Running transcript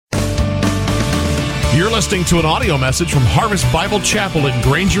You're listening to an audio message from Harvest Bible Chapel in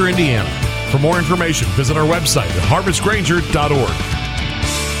Granger, Indiana. For more information, visit our website at harvestgranger.org.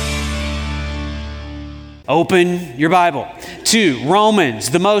 Open your Bible to Romans,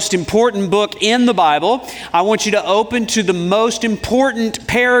 the most important book in the Bible. I want you to open to the most important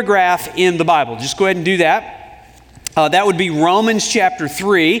paragraph in the Bible. Just go ahead and do that. That would be Romans chapter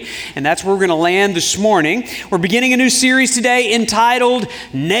 3, and that's where we're going to land this morning. We're beginning a new series today entitled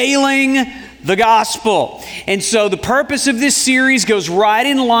Nailing the Gospel. And so the purpose of this series goes right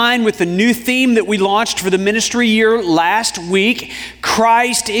in line with the new theme that we launched for the ministry year last week,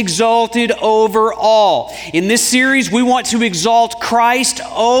 Christ exalted over all. In this series, we want to exalt Christ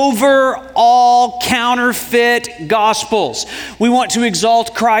over all counterfeit gospels. We want to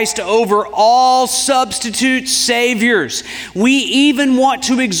exalt Christ over all substitute saviors. We even want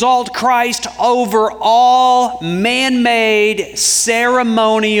to exalt Christ over all man-made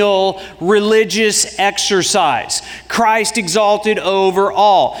ceremonial religious exercise. Christ exalted over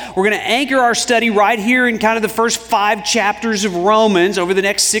all. We're going to anchor our study right here in kind of the first 5 chapters of Romans over the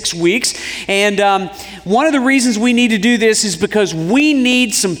next 6 weeks. And one of the reasons we need to do this is because we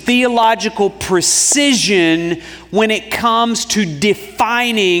need some theological precision when it comes to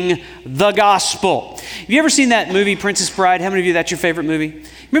defining the gospel. Have you ever seen that movie, Princess Bride? How many of you, that's your favorite movie?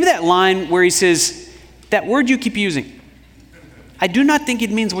 Remember that line where he says, that word you keep using, I do not think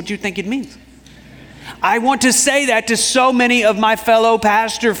it means what you think it means. I want to say that to so many of my fellow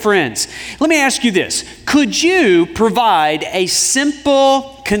pastor friends. Let me ask you this. Could you provide a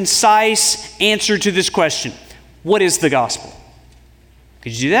simple, concise answer to this question? What is the gospel?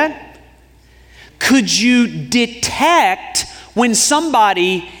 Could you do that? Could you detect when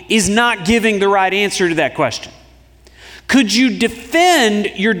somebody is not giving the right answer to that question? Could you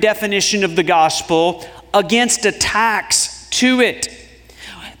defend your definition of the gospel against attacks to it?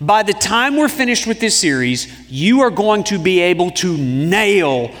 By the time we're finished with this series, you are going to be able to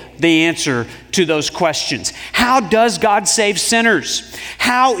nail the answer to those questions. How does God save sinners?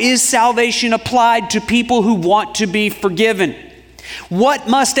 How is salvation applied to people who want to be forgiven? What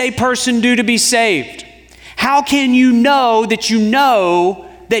must a person do to be saved? How can you know that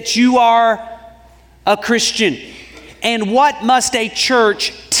you are a Christian? And what must a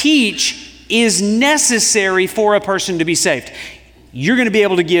church teach is necessary for a person to be saved? You're going to be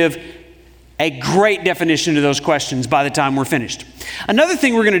able to give a great definition to those questions by the time we're finished. Another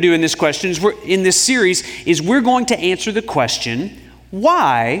thing we're going to do in this series is we're going to answer the question,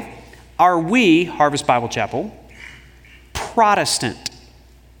 why are we, Harvest Bible Chapel, Protestant?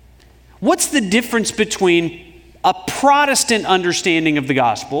 What's the difference between a Protestant understanding of the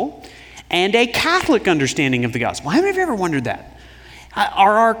gospel and a Catholic understanding of the gospel? How many of you ever wondered that?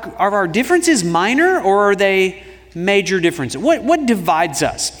 Are our differences minor, or are they major differences? What divides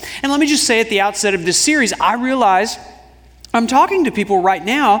us? And let me just say at the outset of this series, I realize I'm talking to people right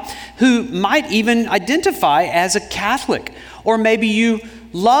now who might even identify as a Catholic, or maybe you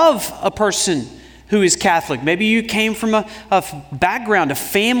love a person who is Catholic. Maybe you came from a background, a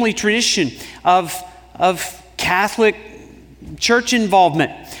family tradition of Catholic church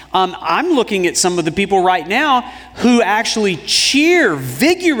involvement. I'm looking at some of the people right now who actually cheer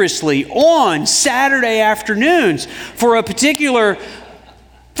vigorously on Saturday afternoons for a particular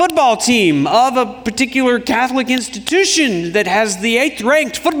football team of a particular Catholic institution that has the 8th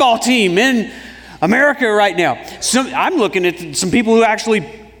ranked football team in America right now. So I'm looking at some people who actually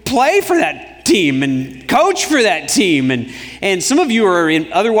play for that team and coach for that team, and some of you are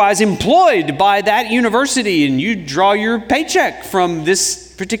otherwise employed by that university, and you draw your paycheck from this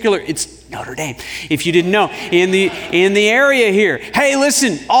particular, it's Notre Dame, if you didn't know, in the area here. Hey,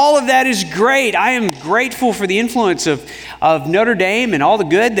 listen, all of that is great. I am grateful for the influence of Notre Dame and all the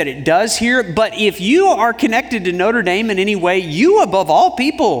good that it does here. But if you are connected to Notre Dame in any way, you above all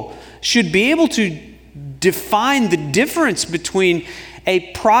people should be able to define the difference between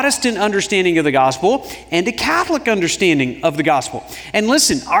a Protestant understanding of the gospel and a Catholic understanding of the gospel. And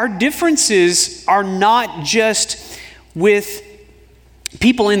listen, our differences are not just with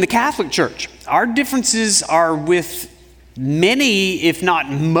people in the Catholic Church. Our differences are with many, if not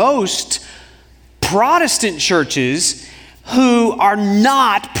most, Protestant churches who are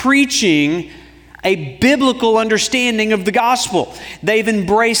not preaching a biblical understanding of the gospel. They've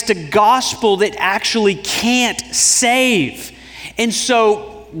embraced a gospel that actually can't save. And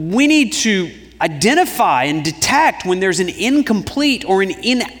so we need to identify and detect when there's an incomplete or an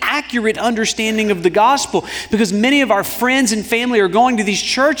inaccurate understanding of the gospel, because many of our friends and family are going to these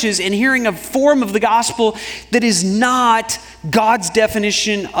churches and hearing a form of the gospel that is not God's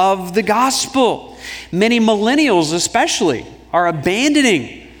definition of the gospel. Many millennials especially are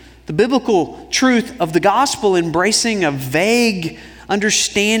abandoning The biblical truth of the gospel embracing a vague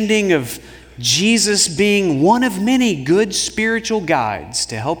understanding of Jesus being one of many good spiritual guides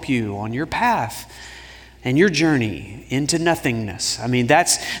to help you on your path and your journey into nothingness. I mean,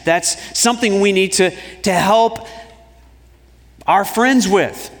 that's something we need to help our friends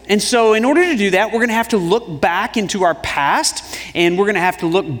with. And so in order to do that, we're going to have to look back into our past, and we're going to have to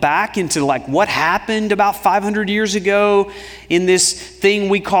look back into like what happened about 500 years ago in this thing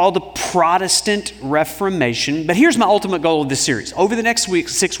we call the Protestant Reformation. But here's my ultimate goal of this series. Over the next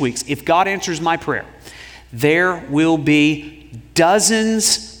 6 weeks, if God answers my prayer, there will be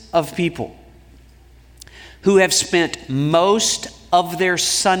dozens of people who have spent most of their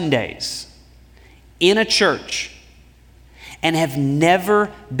Sundays in a church and have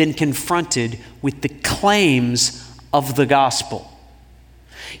never been confronted with the claims of the gospel.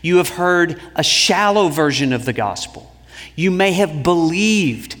 You have heard a shallow version of the gospel. You may have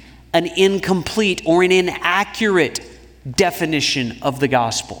believed an incomplete or an inaccurate definition of the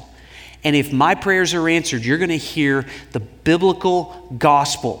gospel. And if my prayers are answered, you're going to hear the biblical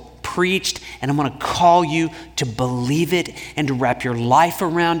gospel preached, and I'm going to call you to believe it and to wrap your life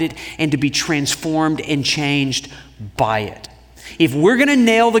around it and to be transformed and changed by it. If we're going to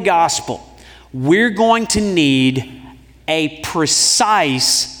nail the gospel, we're going to need a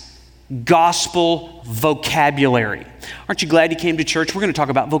precise gospel vocabulary. Aren't you glad you came to church? We're going to talk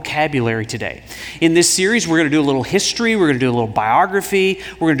about vocabulary today. In this series, we're going to do a little history, we're going to do a little biography,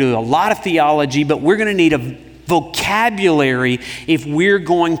 we're going to do a lot of theology, but we're going to need a vocabulary if we're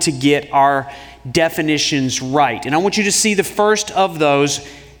going to get our definitions right. And I want you to see the first of those.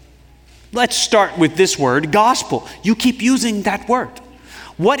 Let's start with this word, gospel. You keep using that word.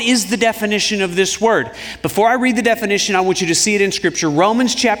 What is the definition of this word? Before I read the definition, I want you to see it in Scripture.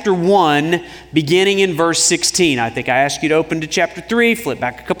 Romans chapter 1, beginning in verse 16. I think I asked you to open to chapter 3, flip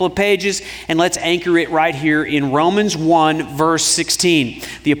back a couple of pages, and let's anchor it right here in Romans 1, verse 16.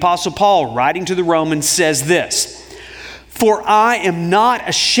 The Apostle Paul, writing to the Romans, says this, "For I am not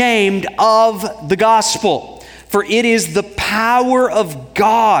ashamed of the gospel, for it is the power of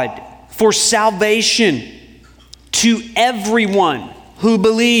God for salvation to everyone who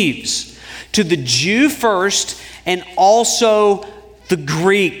believes, to the Jew first and also the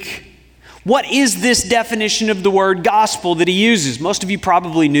Greek." What is this definition of the word gospel that he uses? Most of you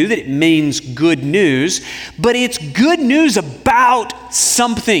probably knew that it means good news, but it's good news about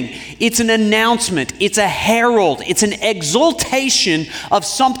something. It's an announcement, it's a herald, it's an exaltation of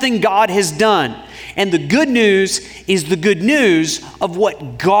something God has done. And the good news is the good news of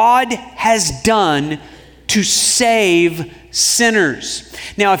what God has done to save sinners.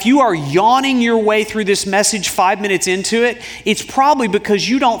 Now, if you are yawning your way through this message 5 minutes into it, it's probably because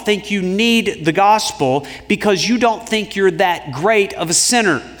you don't think you need the gospel, because you don't think you're that great of a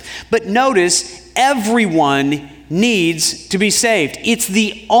sinner. But notice, everyone needs to be saved. It's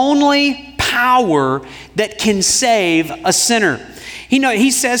the only power that can save a sinner.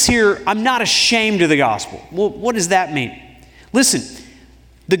 He says here, I'm not ashamed of the gospel. Well, what does that mean? Listen,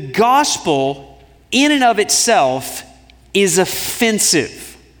 the gospel in and of itself is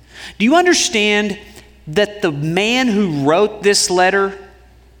offensive. Do you understand that the man who wrote this letter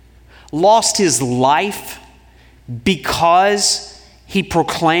lost his life because he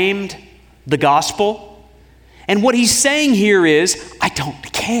proclaimed the gospel? And what he's saying here is, I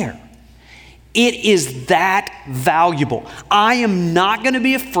don't care. It is that valuable. I am not going to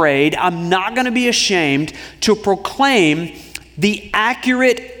be afraid. I'm not going to be ashamed to proclaim the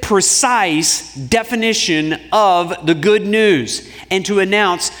accurate, precise definition of the good news and to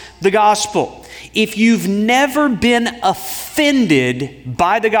announce the gospel. If you've never been offended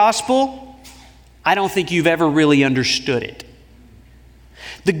by the gospel, I don't think you've ever really understood it.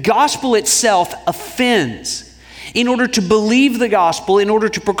 The gospel itself offends. In order to believe the gospel, in order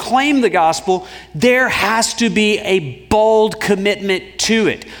to proclaim the gospel, there has to be a bold commitment to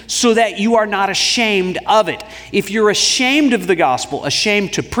it so that you are not ashamed of it. If you're ashamed of the gospel,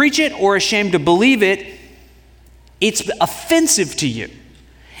 ashamed to preach it or ashamed to believe it, it's offensive to you.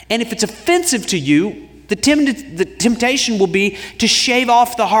 And if it's offensive to you, the temptation will be to shave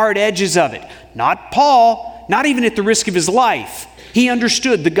off the hard edges of it. Not Paul, not even at the risk of his life. He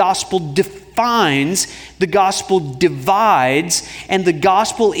understood the gospel defines, the gospel divides, and the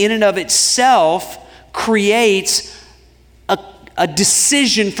gospel in and of itself creates a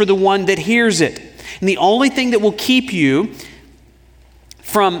decision for the one that hears it. And the only thing that will keep you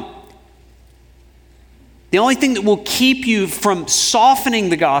from softening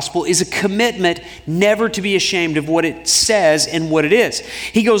the gospel is a commitment never to be ashamed of what it says and what it is.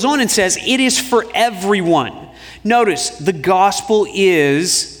 He goes on and says, it is for everyone. Notice, the gospel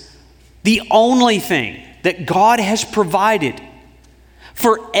is the only thing that God has provided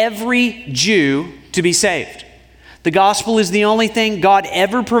for every Jew to be saved. The gospel is the only thing God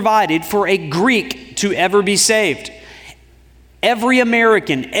ever provided for a Greek to ever be saved. Every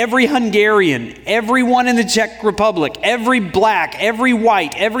American, every Hungarian, everyone in the Czech Republic, every black, every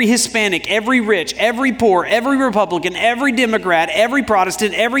white, every Hispanic, every rich, every poor, every Republican, every Democrat, every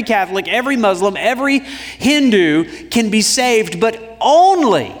Protestant, every Catholic, every Muslim, every Hindu can be saved, but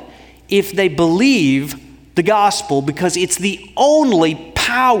only if they believe the gospel, because it's the only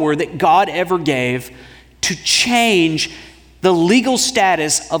power that God ever gave to change the legal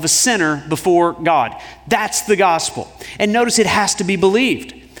status of a sinner before God. That's the gospel. And notice it has to be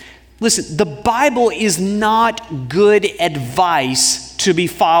believed. Listen, the Bible is not good advice to be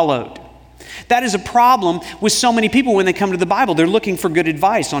followed. That is a problem with so many people when they come to the Bible. They're looking for good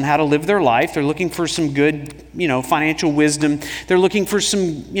advice on how to live their life. They're looking for some good, financial wisdom. They're looking for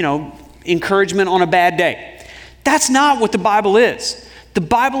some, encouragement on a bad day. That's not what the Bible is. The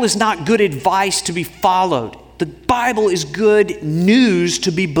Bible is not good advice to be followed. The Bible is good news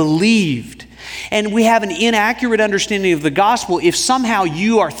to be believed. And we have an inaccurate understanding of the gospel if somehow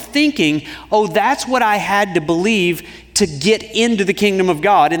you are thinking, oh, that's what I had to believe to get into the kingdom of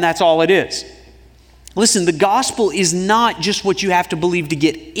God, and that's all it is. Listen, the gospel is not just what you have to believe to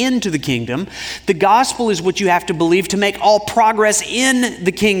get into the kingdom. The gospel is what you have to believe to make all progress in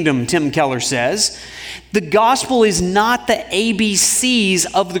the kingdom, Tim Keller says. The gospel is not the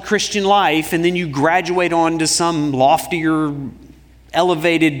ABCs of the Christian life, and then you graduate on to some loftier,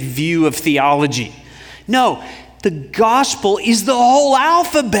 elevated view of theology. No, the gospel is the whole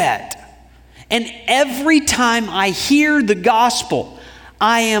alphabet. And every time I hear the gospel,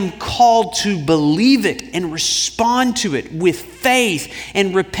 I am called to believe it and respond to it with faith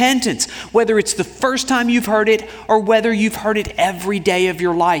and repentance. Whether it's the first time you've heard it or whether you've heard it every day of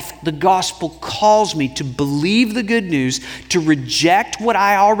your life, the gospel calls me to believe the good news, to reject what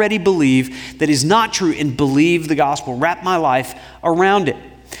I already believe that is not true, and believe the gospel, wrap my life around it.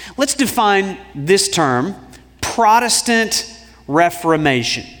 Let's define this term, Protestant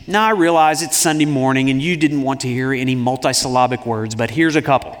Reformation. Now, I realize it's Sunday morning and you didn't want to hear any multisyllabic words, but here's a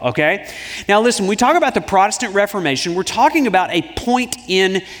couple, okay? Now listen, we talk about the Protestant Reformation, we're talking about a point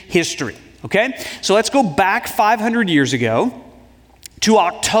in history, okay? So let's go back 500 years ago to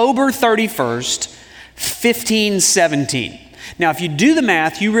October 31st, 1517. Now, if you do the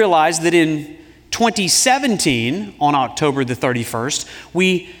math, you realize that in 2017, on October the 31st,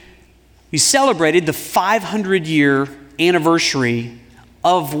 we celebrated the 500-year anniversary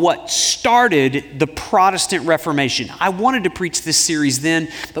of what started the Protestant Reformation. I wanted to preach this series then,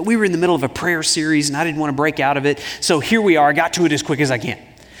 but we were in the middle of a prayer series and I didn't want to break out of it. So here we are. I got to it as quick as I can.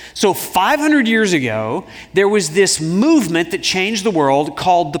 So 500 years ago, there was this movement that changed the world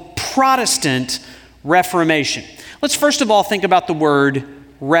called the Protestant Reformation. Let's first of all think about the word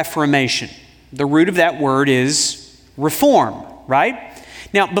reformation. The root of that word is reform, right?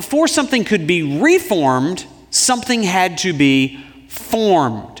 Now, before something could be reformed, something had to be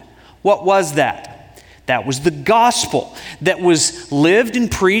formed. What was that? That was the gospel that was lived and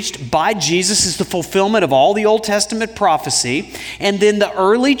preached by Jesus as the fulfillment of all the Old Testament prophecy. And then the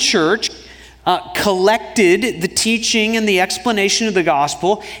early church collected the teaching and the explanation of the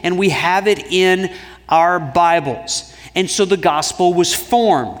gospel, and we have it in our Bibles. And so the gospel was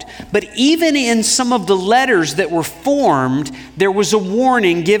formed. But even in some of the letters that were formed, there was a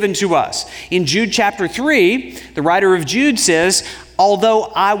warning given to us. In Jude chapter 3, the writer of Jude says, although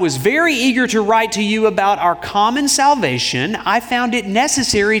I was very eager to write to you about our common salvation, I found it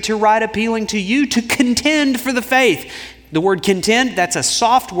necessary to write appealing to you to contend for the faith. The word contend, that's a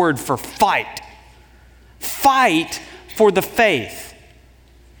soft word for fight. Fight for the faith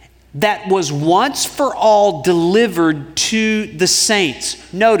that was once for all delivered to the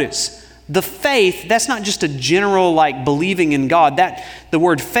saints. Notice, the faith, that's not just a general like believing in God. The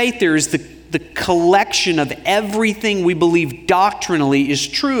word faith there is the collection of everything we believe doctrinally is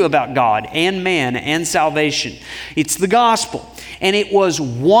true about God and man and salvation. It's the gospel. And it was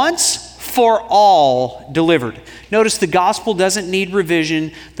once for all delivered. Notice the gospel doesn't need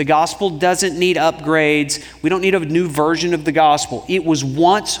revision. The gospel doesn't need upgrades. We don't need a new version of the gospel. It was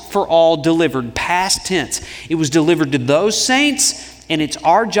once for all delivered, past tense. It was delivered to those saints, and it's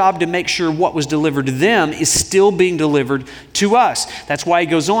our job to make sure what was delivered to them is still being delivered to us. That's why he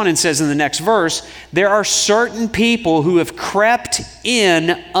goes on and says in the next verse, there are certain people who have crept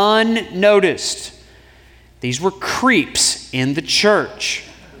in unnoticed. These were creeps in the church.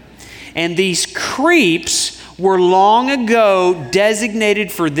 And these creeps were long ago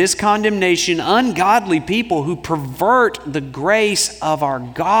designated for this condemnation, ungodly people who pervert the grace of our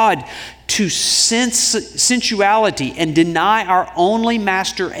God to sensuality and deny our only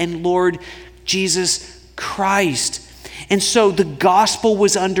Master and Lord Jesus Christ. And so the gospel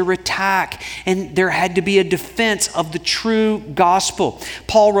was under attack, and there had to be a defense of the true gospel.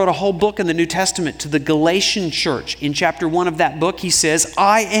 Paul wrote a whole book in the New Testament to the Galatian church. In chapter 1 of that book, he says,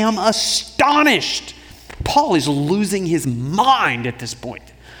 I am astonished. Paul is losing his mind at this point.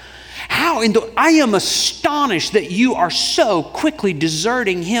 I am astonished that you are so quickly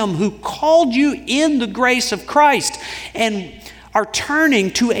deserting him who called you in the grace of Christ and are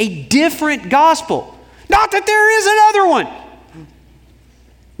turning to a different gospel. Not that there is another one.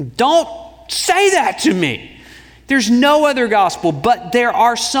 Don't say that to me. There's no other gospel, but there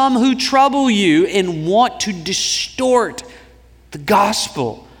are some who trouble you and want to distort the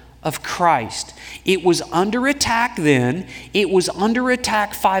gospel of Christ. It was under attack then, it was under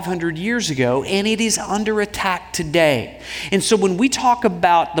attack 500 years ago, and it is under attack today. And so when we talk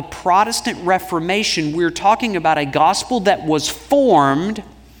about the Protestant Reformation, we're talking about a gospel that was formed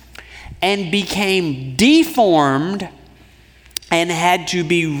and became deformed and had to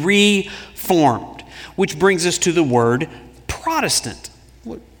be reformed, which brings us to the word Protestant.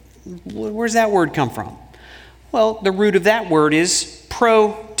 Where's that word come from? Well, the root of that word is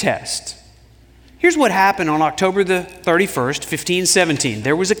protest. Here's what happened on October the 31st, 1517.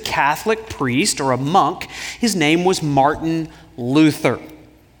 There was a Catholic priest or a monk. His name was Martin Luther.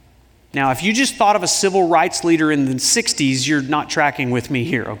 Now, if you just thought of a civil rights leader in the 60s, you're not tracking with me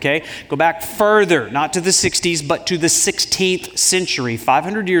here, okay? Go back further, not to the 60s, but to the 16th century,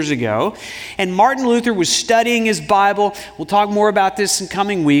 500 years ago. And Martin Luther was studying his Bible. We'll talk more about this in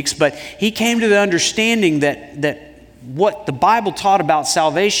coming weeks, but he came to the understanding that what the Bible taught about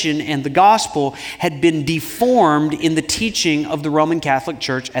salvation and the gospel had been deformed in the teaching of the Roman Catholic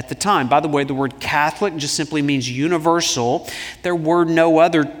Church at the time. By the way, the word Catholic just simply means universal. There were no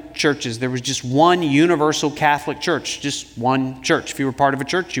other churches. There was just one universal Catholic church, just one church. If you were part of a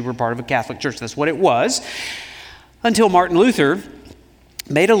church, you were part of a Catholic church. That's what it was. Until Martin Luther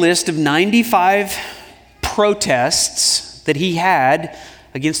made a list of 95 protests that he had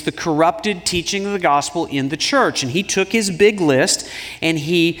against the corrupted teaching of the gospel in the church. And he took his big list and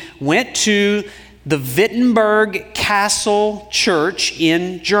he went to the Wittenberg Castle Church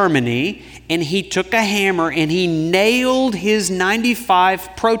in Germany, and he took a hammer and he nailed his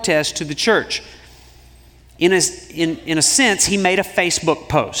 95 protests to the church. In a sense, he made a Facebook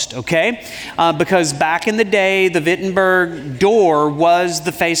post, okay? Because back in the day, the Wittenberg door was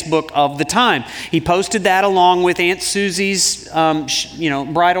the Facebook of the time. He posted that along with Aunt Susie's,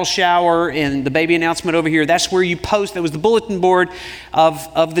 bridal shower and the baby announcement over here. That's where you post. That was the bulletin board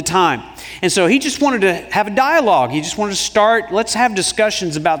of the time. And so he just wanted to have a dialogue. He just wanted to start, let's have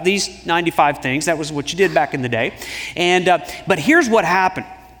discussions about these 95 things. That was what you did back in the day. But here's what happened.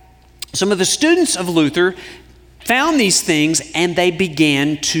 Some of the students of Luther found these things and they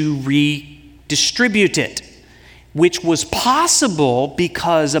began to redistribute it, which was possible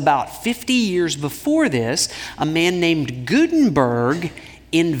because about 50 years before this, a man named Gutenberg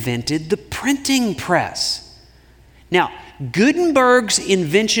invented the printing press. Now, Gutenberg's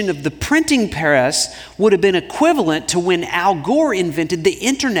invention of the printing press would have been equivalent to when Al Gore invented the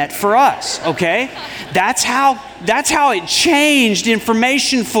internet for us, okay? That's how it changed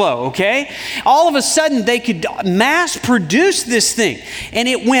information flow, okay? All of a sudden, they could mass produce this thing, and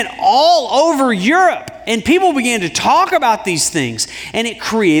it went all over Europe, and people began to talk about these things, and it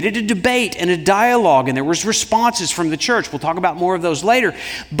created a debate and a dialogue, and there was responses from the church. We'll talk about more of those later.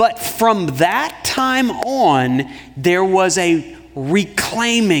 But from that time on, there was a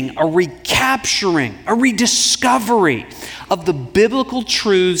reclaiming, a recapturing, a rediscovery of the biblical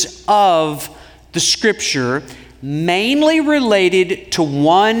truths of the Scripture, mainly related to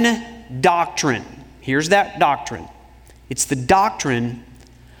one doctrine. Here's that doctrine. It's the doctrine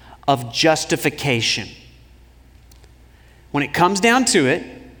of justification. When it comes down to it,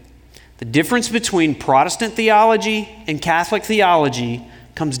 the difference between Protestant theology and Catholic theology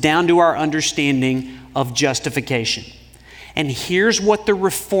comes down to our understanding of justification. And here's what the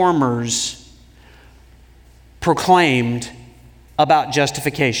Reformers proclaimed about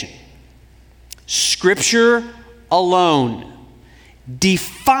justification. Scripture alone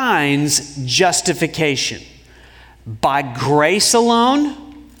defines justification. By grace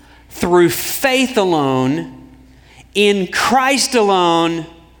alone, through faith alone, in Christ alone,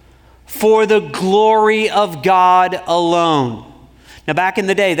 for the glory of God alone. Now, back in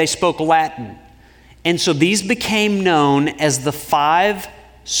the day, they spoke Latin. And so these became known as the 5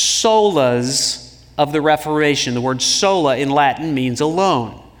 solas of the Reformation. The word sola in Latin means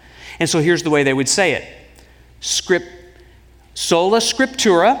alone. And so here's the way they would say it. Sola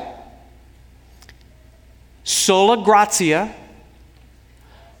scriptura, sola gratia,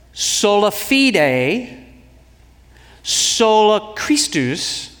 sola fide, sola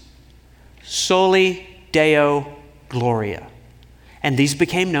Christus, soli Deo gloria. And these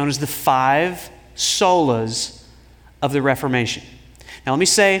became known as the 5 solas of the Reformation. Now let me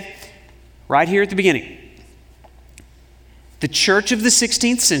say right here at the beginning, the church of the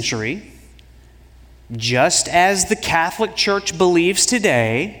 16th century, just as the Catholic Church believes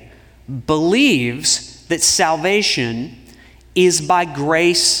today, believes that salvation is by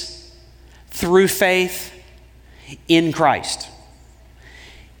grace through faith in Christ.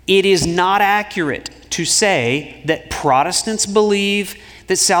 It is not accurate to say that Protestants believe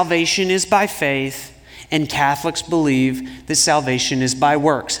that salvation is by faith and Catholics believe that salvation is by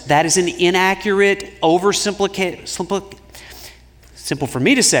works. That is an inaccurate simple for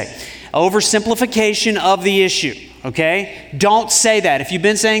me to say, oversimplification of the issue, okay? Don't say that. If you've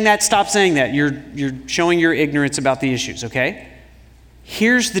been saying that, stop saying that. You're showing your ignorance about the issues, okay?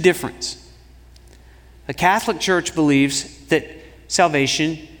 Here's the difference. The Catholic Church believes that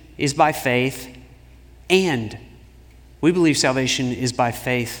salvation is by faith, and we believe salvation is by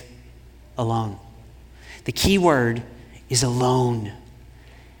faith alone. The key word is alone.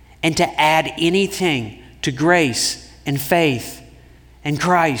 And to add anything to grace and faith and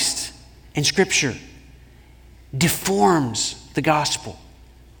Christ and Scripture deforms the gospel.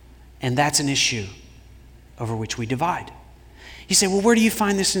 And that's an issue over which we divide. You say, well, where do you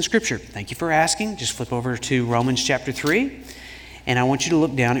find this in Scripture? Thank you for asking. Just flip over to Romans chapter 3, and I want you to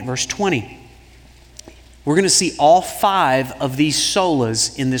look down at verse 20. We're going to see all 5 of these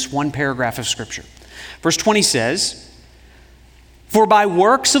solas in this one paragraph of Scripture. Verse 20 says, "For by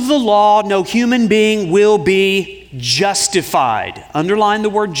works of the law no human being will be justified." Underline the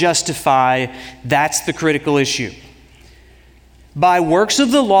word justify. That's the critical issue. By works of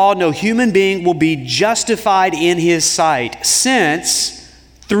the law no human being will be justified in his sight, since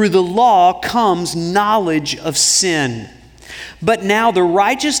through the law comes knowledge of sin. But now the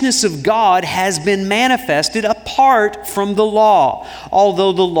righteousness of God has been manifested apart from the law,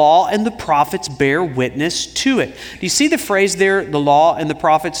 although the law and the prophets bear witness to it. Do you see the phrase there, the law and the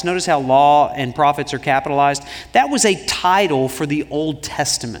prophets? Notice how law and prophets are capitalized. That was a title for the Old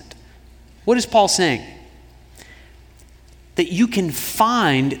Testament. What is Paul saying? That you can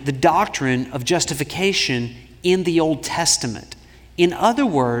find the doctrine of justification in the Old Testament. In other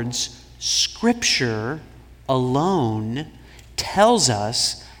words, Scripture alone tells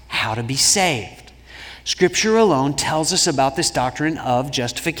us how to be saved. Scripture alone tells us about this doctrine of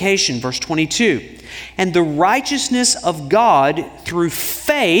justification. Verse 22, "And the righteousness of God through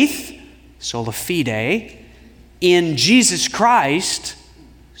faith," sola fide, "in Jesus Christ,"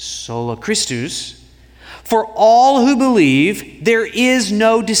 sola Christus, "for all who believe, there is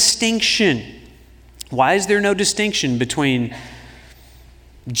no distinction." Why is there no distinction between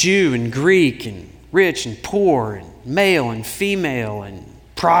Jew and Greek and rich and poor and male and female and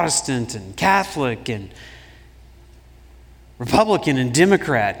Protestant and Catholic and Republican and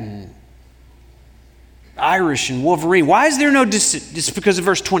Democrat and Irish and Wolverine? Why is there no just because of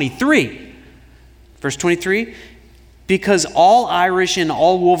verse 23. Verse 23, "Because all Irish and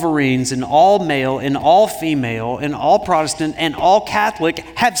all Wolverines and all male and all female and all Protestant and all Catholic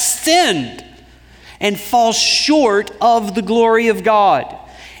have sinned and fall short of the glory of God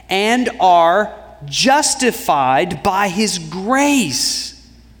and are justified by His grace,"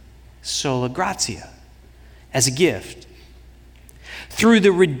 sola gratia, as a gift, "through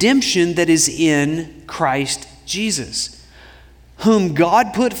the redemption that is in Christ Jesus, whom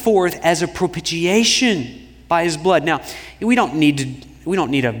God put forth as a propitiation by His blood." Now, we don't need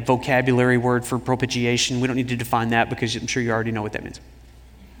a vocabulary word for propitiation. We don't need to define that because I'm sure you already know what that means.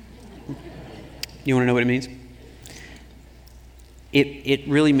 You want to know what it means? It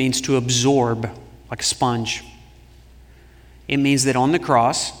really means to absorb like a sponge. It means that on the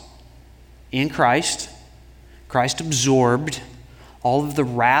cross, in Christ absorbed all of the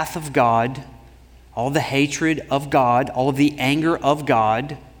wrath of God, all the hatred of God, all of the anger of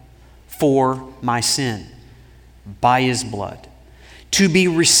God for my sin by His blood, to be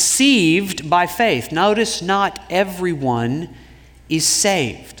received by faith. Notice, not everyone is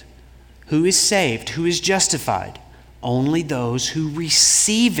saved. Who is saved? Who is justified? Only those who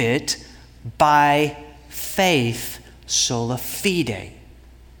receive it by faith, sola fide.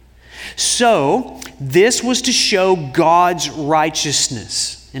 So, this was to show God's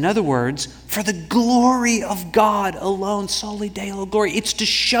righteousness. In other words, for the glory of God alone, soli Deo glory. It's to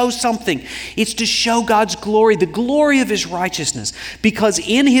show something. It's to show God's glory, the glory of his righteousness. Because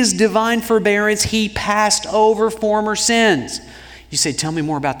in his divine forbearance, he passed over former sins. You say, tell me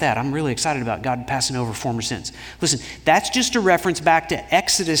more about that. I'm really excited about God passing over former sins. Listen, that's just a reference back to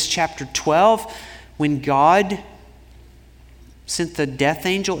Exodus chapter 12, when God sent the death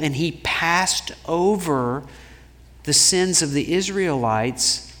angel and he passed over the sins of the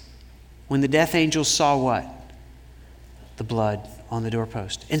Israelites when the death angel saw what? The blood on the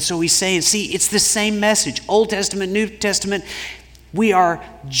doorpost. And so he's saying, see, it's the same message. Old Testament, New Testament. We are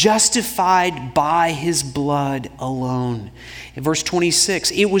justified by his blood alone. In verse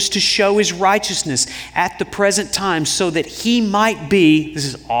 26, it was to show his righteousness at the present time so that he might be, this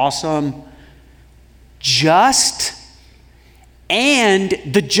is awesome, just and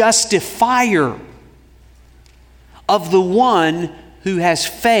the justifier of the one who has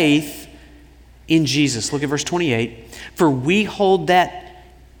faith in Jesus. Look at verse 28. For we hold that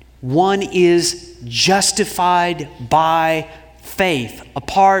one is justified by faith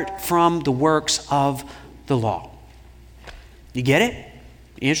apart from the works of the law. You get it?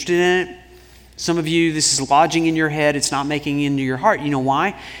 You interested in it? Some of you, this is lodging in your head. It's not making it into your heart. You know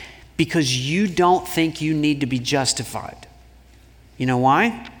why? Because you don't think you need to be justified. You know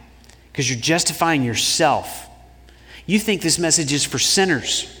why? Because you're justifying yourself. You think this message is for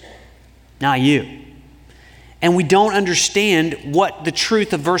sinners, not you. And we don't understand what the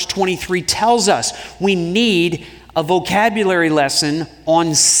truth of verse 23 tells us. We need a vocabulary lesson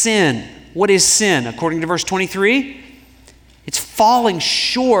on sin. What is sin? According to verse 23, it's falling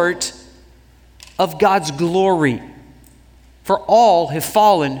short of God's glory. For all have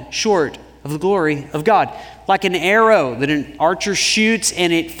fallen short of the glory of God. Like an arrow that an archer shoots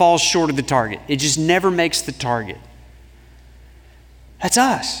and it falls short of the target. It just never makes the target. That's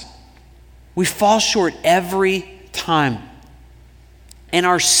us. We fall short every time. And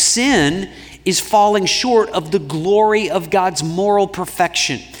our sin is falling short of the glory of God's moral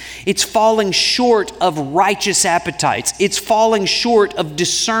perfection. It's falling short of righteous appetites. It's falling short of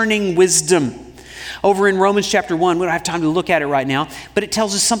discerning wisdom. Over in Romans chapter 1, we don't have time to look at it right now, but it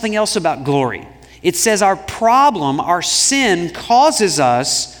tells us something else about glory. It says our problem, our sin, causes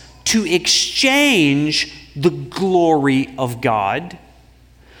us to exchange the glory of God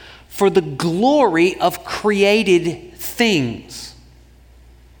for the glory of created things.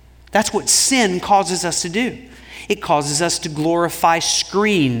 That's what sin causes us to do. It causes us to glorify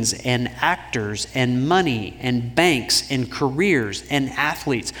screens and actors and money and banks and careers and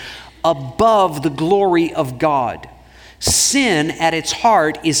athletes above the glory of God. Sin at its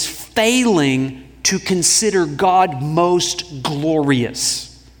heart is failing to consider God most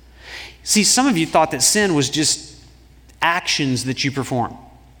glorious. See, some of you thought that sin was just actions that you perform.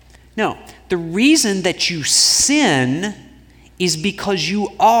 No, the reason that you sin is because you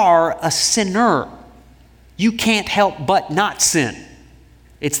are a sinner. You can't help but not sin.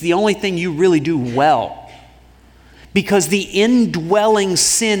 It's the only thing you really do well. Because the indwelling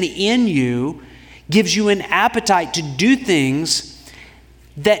sin in you gives you an appetite to do things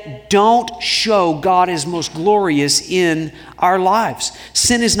that don't show God as most glorious in our lives.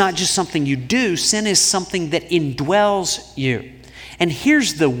 Sin is not just something you do. Sin is something that indwells you. And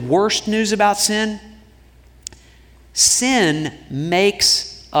here's the worst news about sin. Sin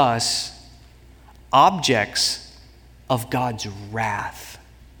makes us objects of God's wrath.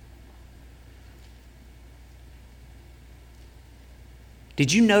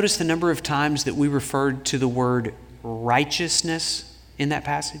 Did you notice the number of times that we referred to the word righteousness in that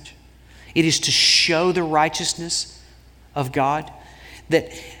passage? It is to show the righteousness of God.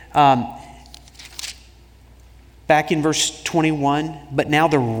 That back in verse 21, but now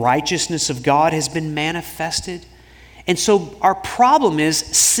the righteousness of God has been manifested. And so our problem is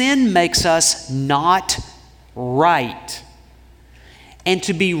sin makes us not right. And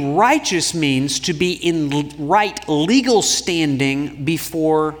to be righteous means to be in right legal standing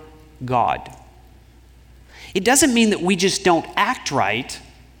before God. It doesn't mean that we just don't act right.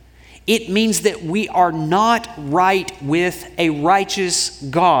 It means that we are not right with a righteous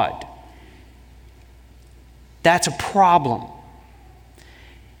God. That's a problem.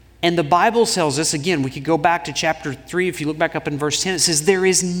 And the Bible tells us, again, we could go back to chapter 3. If you look back up in verse 10, it says, there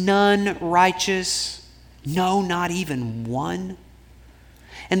is none righteous, no, not even one.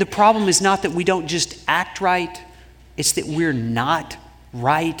 And the problem is not that we don't just act right, it's that we're not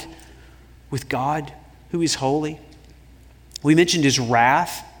right with God, who is holy. We mentioned his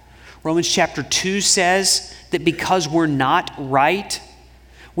wrath. Romans chapter 2 says that because we're not right,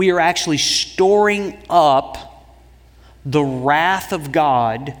 we are actually storing up the wrath of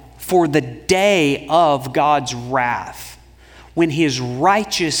God for the day of God's wrath, when His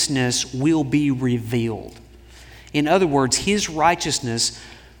righteousness will be revealed. In other words, His righteousness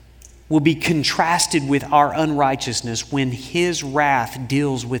will be contrasted with our unrighteousness when His wrath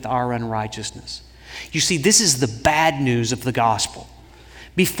deals with our unrighteousness. You see, this is the bad news of the gospel.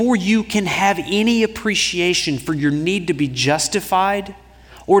 Before you can have any appreciation for your need to be justified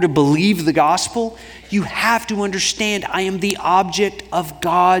or to believe the gospel, you have to understand I am the object of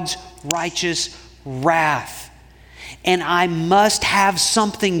God's righteous wrath. And I must have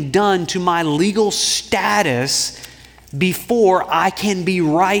something done to my legal status before I can be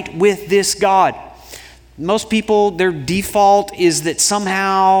right with this God. Most people, their default is that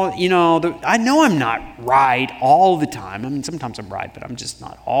somehow, I know I'm not right all the time. I mean, sometimes I'm right, but I'm just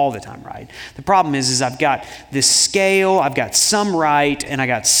not all the time right. The problem is I've got this scale, I've got some right, and I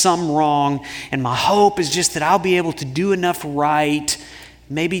got some wrong, and my hope is just that I'll be able to do enough right,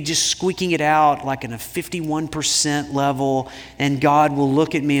 maybe just squeaking it out like in a 51% level, and God will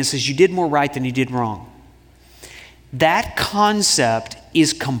look at me and says, you did more right than you did wrong. That concept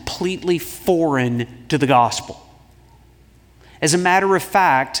is completely foreign to the gospel. As a matter of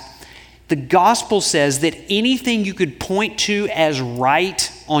fact, the gospel says that anything you could point to as right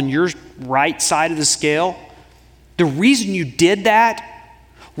on your right side of the scale, the reason you did that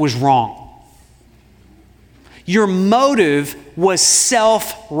was wrong. Your motive was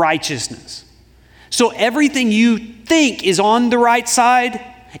self-righteousness. So everything you think is on the right side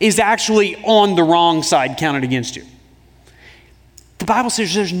is actually on the wrong side counted against you. The Bible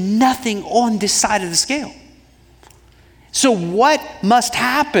says there's nothing on this side of the scale. So what must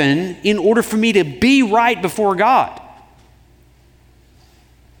happen in order for me to be right before God?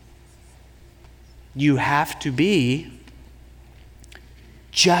 You have to be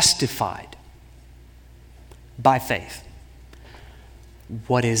justified by faith.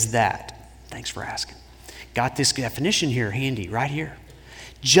 What is that? Thanks for asking. Got this definition here handy, right here.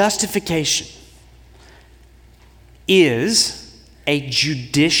 Justification is a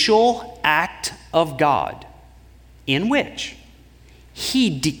judicial act of God in which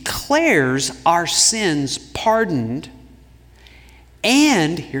He declares our sins pardoned,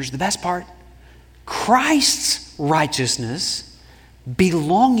 and here's the best part, Christ's righteousness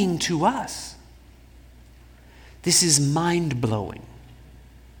belonging to us. This is mind-blowing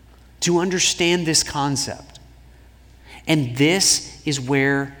to understand this concept. And this is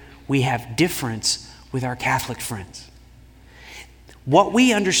where we have difference with our Catholic friends. What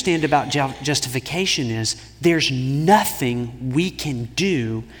we understand about justification is there's nothing we can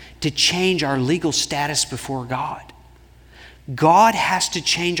do to change our legal status before God. God has to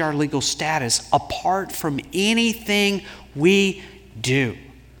change our legal status apart from anything we do.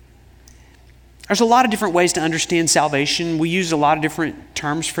 There's a lot of different ways to understand salvation. We use a lot of different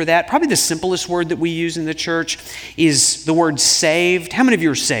terms for that. Probably the simplest word that we use in the church is the word saved. How many of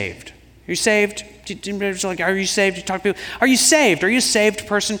you are saved? Are you saved? Are you saved? You talk to people. Are you saved? Are you a saved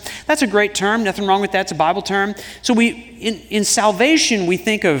person? That's a great term. Nothing wrong with that. It's a Bible term. So in salvation, we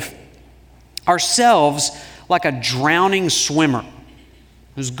think of ourselves like a drowning swimmer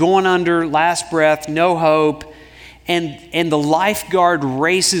who's going under, last breath, no hope, and the lifeguard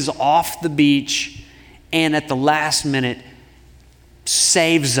races off the beach and at the last minute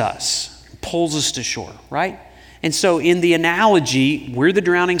saves us, pulls us to shore, right? And so in the analogy, we're the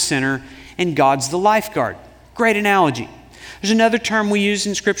drowning sinner and God's the lifeguard. Great analogy. There's another term we use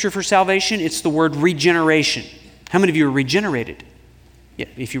in Scripture for salvation. It's the word regeneration. How many of you are regenerated? Yeah,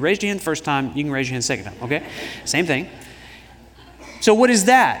 if you raised your hand the first time, you can raise your hand the second time, okay? Same thing. So what is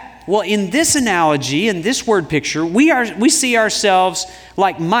that? Well, in this analogy, in this word picture, we see ourselves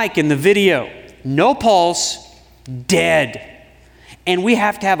like Mike in the video. No pulse, dead. And we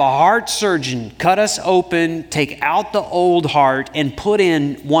have to have a heart surgeon cut us open, take out the old heart, and put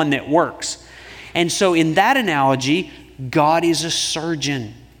in one that works. And so in that analogy, God is a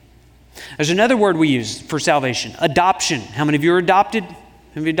surgeon. There's another word we use for salvation, adoption. How many of you are adopted?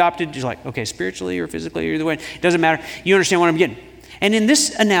 Have you adopted? You're like, okay, spiritually or physically or either way. It doesn't matter. You understand what I'm getting. And in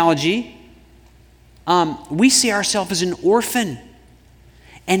this analogy, we see ourselves as an orphan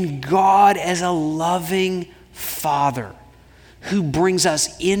and God as a loving Father who brings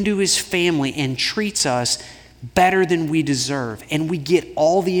us into His family and treats us better than we deserve. And we get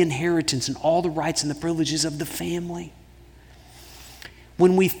all the inheritance and all the rights and the privileges of the family.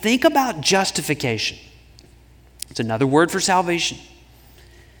 When we think about justification, it's another word for salvation.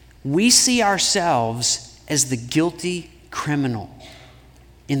 We see ourselves as the guilty criminal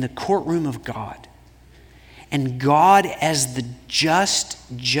in the courtroom of God. And God as the just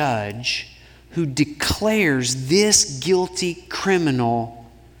judge who declares this guilty criminal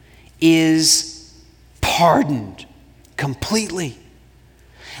is pardoned completely.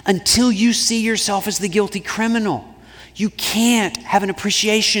 Until you see yourself as the guilty criminal, you can't have an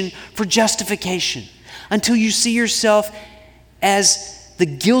appreciation for justification. Until you see yourself as the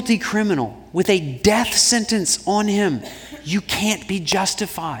guilty criminal with a death sentence on him, you can't be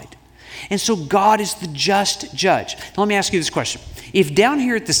justified. And so God is the just judge. Now let me ask you this question. If down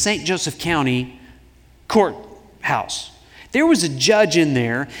here at the St. Joseph County courthouse, there was a judge in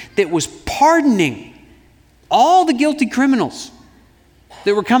there that was pardoning all the guilty criminals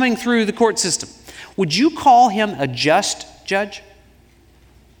that were coming through the court system, would you call him a just judge?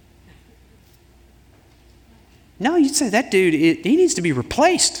 No, you'd say that dude, he needs to be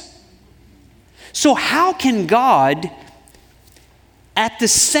replaced. So how can God at the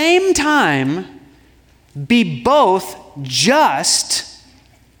same time be both just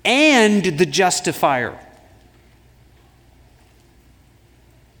and the justifier?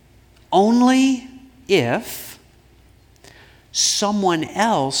 Only if someone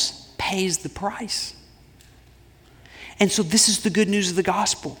else pays the price. And so this is the good news of the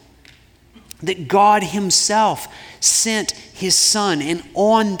gospel, that God himself sent his son, and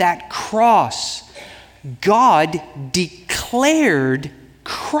on that cross, God declared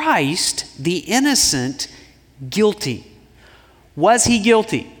Christ, the innocent, guilty. Was he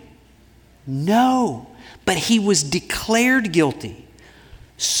guilty? No, but he was declared guilty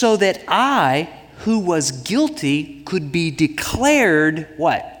so that I, who was guilty, could be declared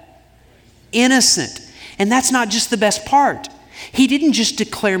what? Innocent. And that's not just the best part. He didn't just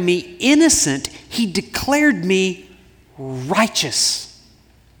declare me innocent, he declared me righteous.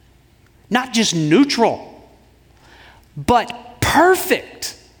 Not just neutral, but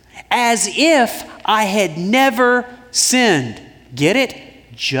perfect, as if I had never sinned. Get it?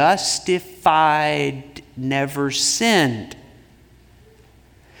 Justified, never sinned.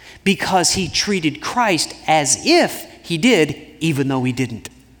 Because he treated Christ as if he did, even though he didn't.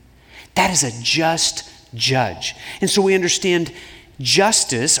 That is a just judge. And so we understand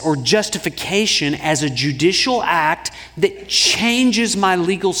justice or justification as a judicial act that changes my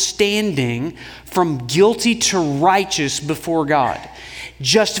legal standing from guilty to righteous before God.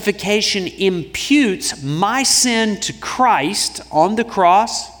 Justification imputes my sin to Christ on the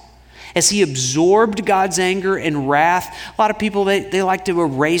cross as he absorbed God's anger and wrath. A lot of people, they like to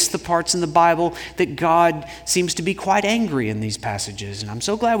erase the parts in the Bible that God seems to be quite angry in these passages. And I'm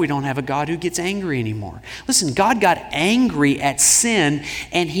so glad we don't have a God who gets angry anymore. Listen, God got angry at sin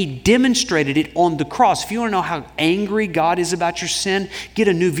and he demonstrated it on the cross. If you want to know how angry God is about your sin, get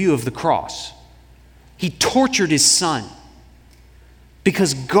a new view of the cross. He tortured his son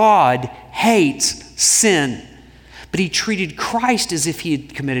because God hates sin. But he treated Christ as if he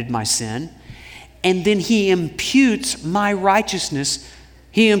had committed my sin. And then he imputes my righteousness.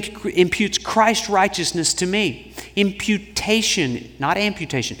 He imputes Christ's righteousness to me. Imputation, not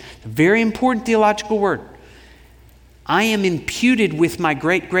amputation. A very important theological word. I am imputed with my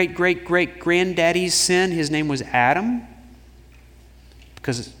great-great-great-great-granddaddy's sin. His name was Adam.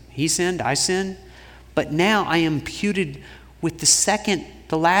 Because he sinned, I sinned. But now I am imputed with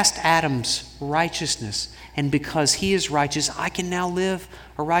the last Adam's righteousness. And because he is righteous, I can now live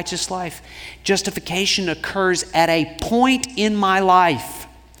a righteous life. Justification occurs at a point in my life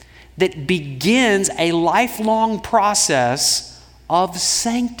that begins a lifelong process of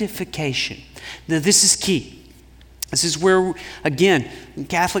sanctification. Now, this is key. This is where, again, in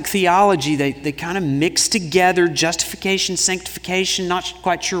Catholic theology, they kind of mix together justification, sanctification, not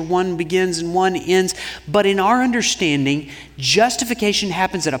quite sure one begins and one ends. But in our understanding, justification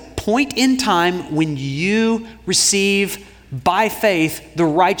happens at a point in time when you receive by faith the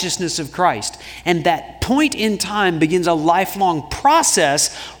righteousness of Christ. And that point in time begins a lifelong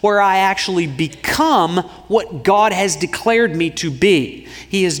process where I actually become what God has declared me to be.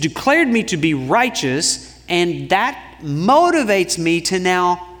 He has declared me to be righteous, and that motivates me to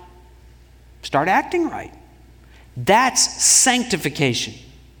now start acting right. That's sanctification.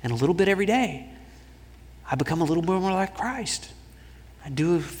 And a little bit every day, I become a little bit more like Christ. I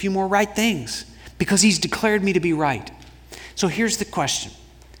do a few more right things because he's declared me to be right. So here's the question.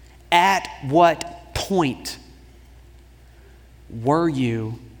 At what point were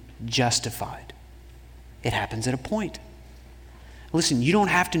you justified? It happens at a point. Listen, you don't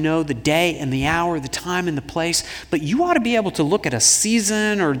have to know the day and the hour, the time and the place, but you ought to be able to look at a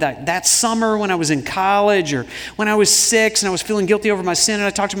season or that summer when I was in college or when I was 6 and I was feeling guilty over my sin and I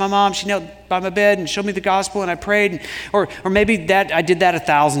talked to my mom. She knelt by my bed and showed me the gospel and I prayed. Or maybe that I did that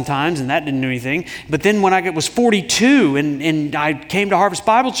 1,000 times and that didn't do anything. But then when I was 42 and I came to Harvest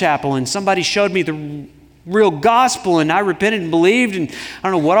Bible Chapel and somebody showed me the real gospel and I repented and believed, and I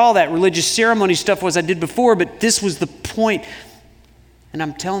don't know what all that religious ceremony stuff was I did before, but this was the point. And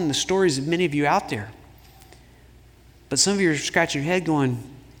I'm telling the stories of many of you out there. But some of you are scratching your head going,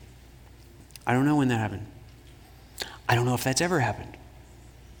 I don't know when that happened. I don't know if that's ever happened.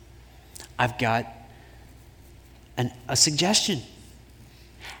 I've got a suggestion.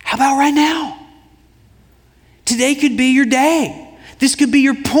 How about right now? Today could be your day. This could be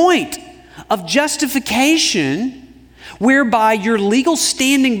your point of justification whereby your legal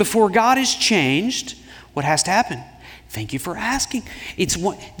standing before God is changed. What has to happen? Thank you for asking. This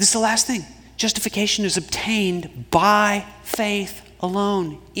is the last thing. Justification is obtained by faith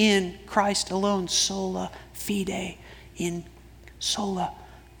alone, in Christ alone. Sola fide, in sola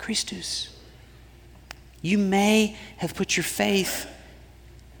Christus. You may have put your faith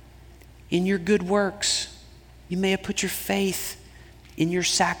in your good works. You may have put your faith in your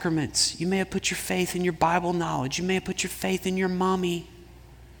sacraments. You may have put your faith in your Bible knowledge. You may have put your faith in your mommy.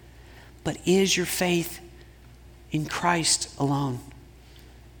 But is your faith in Christ alone?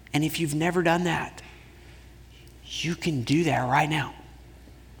 And if you've never done that, you can do that right now.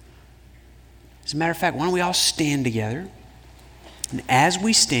 As a matter of fact, why don't we all stand together? And as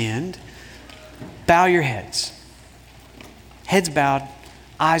we stand, bow your heads. Heads bowed,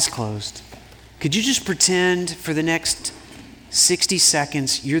 eyes closed. Could you just pretend for the next 60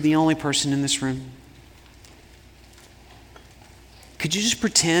 seconds you're the only person in this room? Could you just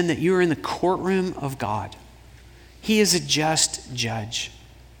pretend that you are in the courtroom of God? He is a just judge.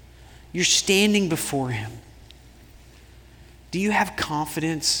 You're standing before him. Do you have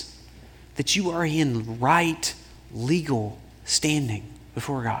confidence that you are in right legal standing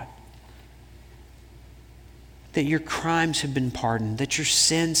before God? That your crimes have been pardoned, that your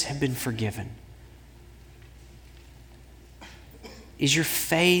sins have been forgiven? Is your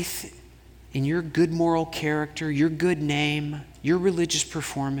faith in your good moral character, your good name, your religious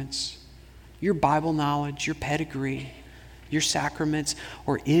performance, your Bible knowledge, your pedigree, your sacraments,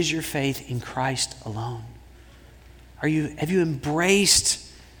 or is your faith in Christ alone? Have you embraced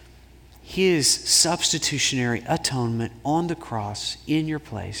his substitutionary atonement on the cross in your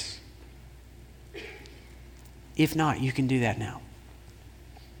place? If not, you can do that now.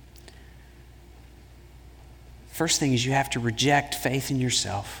 First thing is you have to reject faith in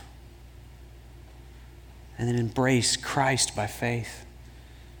yourself and then embrace Christ by faith.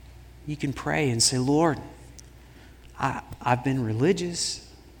 You can pray and say, Lord, I've been religious,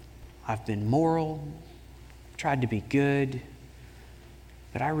 I've been moral, tried to be good,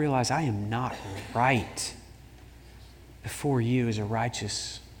 but I realize I am not right before you as a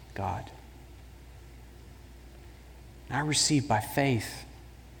righteous God. I receive by faith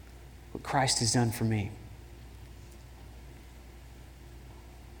what Christ has done for me.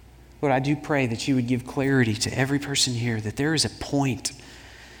 Lord, I do pray that you would give clarity to every person here, that there is a point,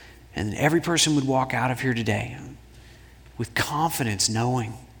 and that every person would walk out of here today with confidence,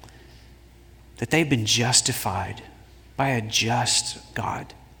 knowing that they've been justified by a just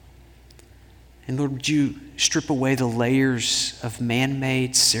God. And Lord, would you strip away the layers of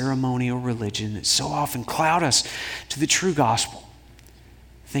man-made ceremonial religion that so often cloud us to the true gospel.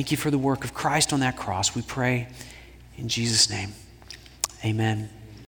 Thank you for the work of Christ on that cross. We pray in Jesus' name. Amen.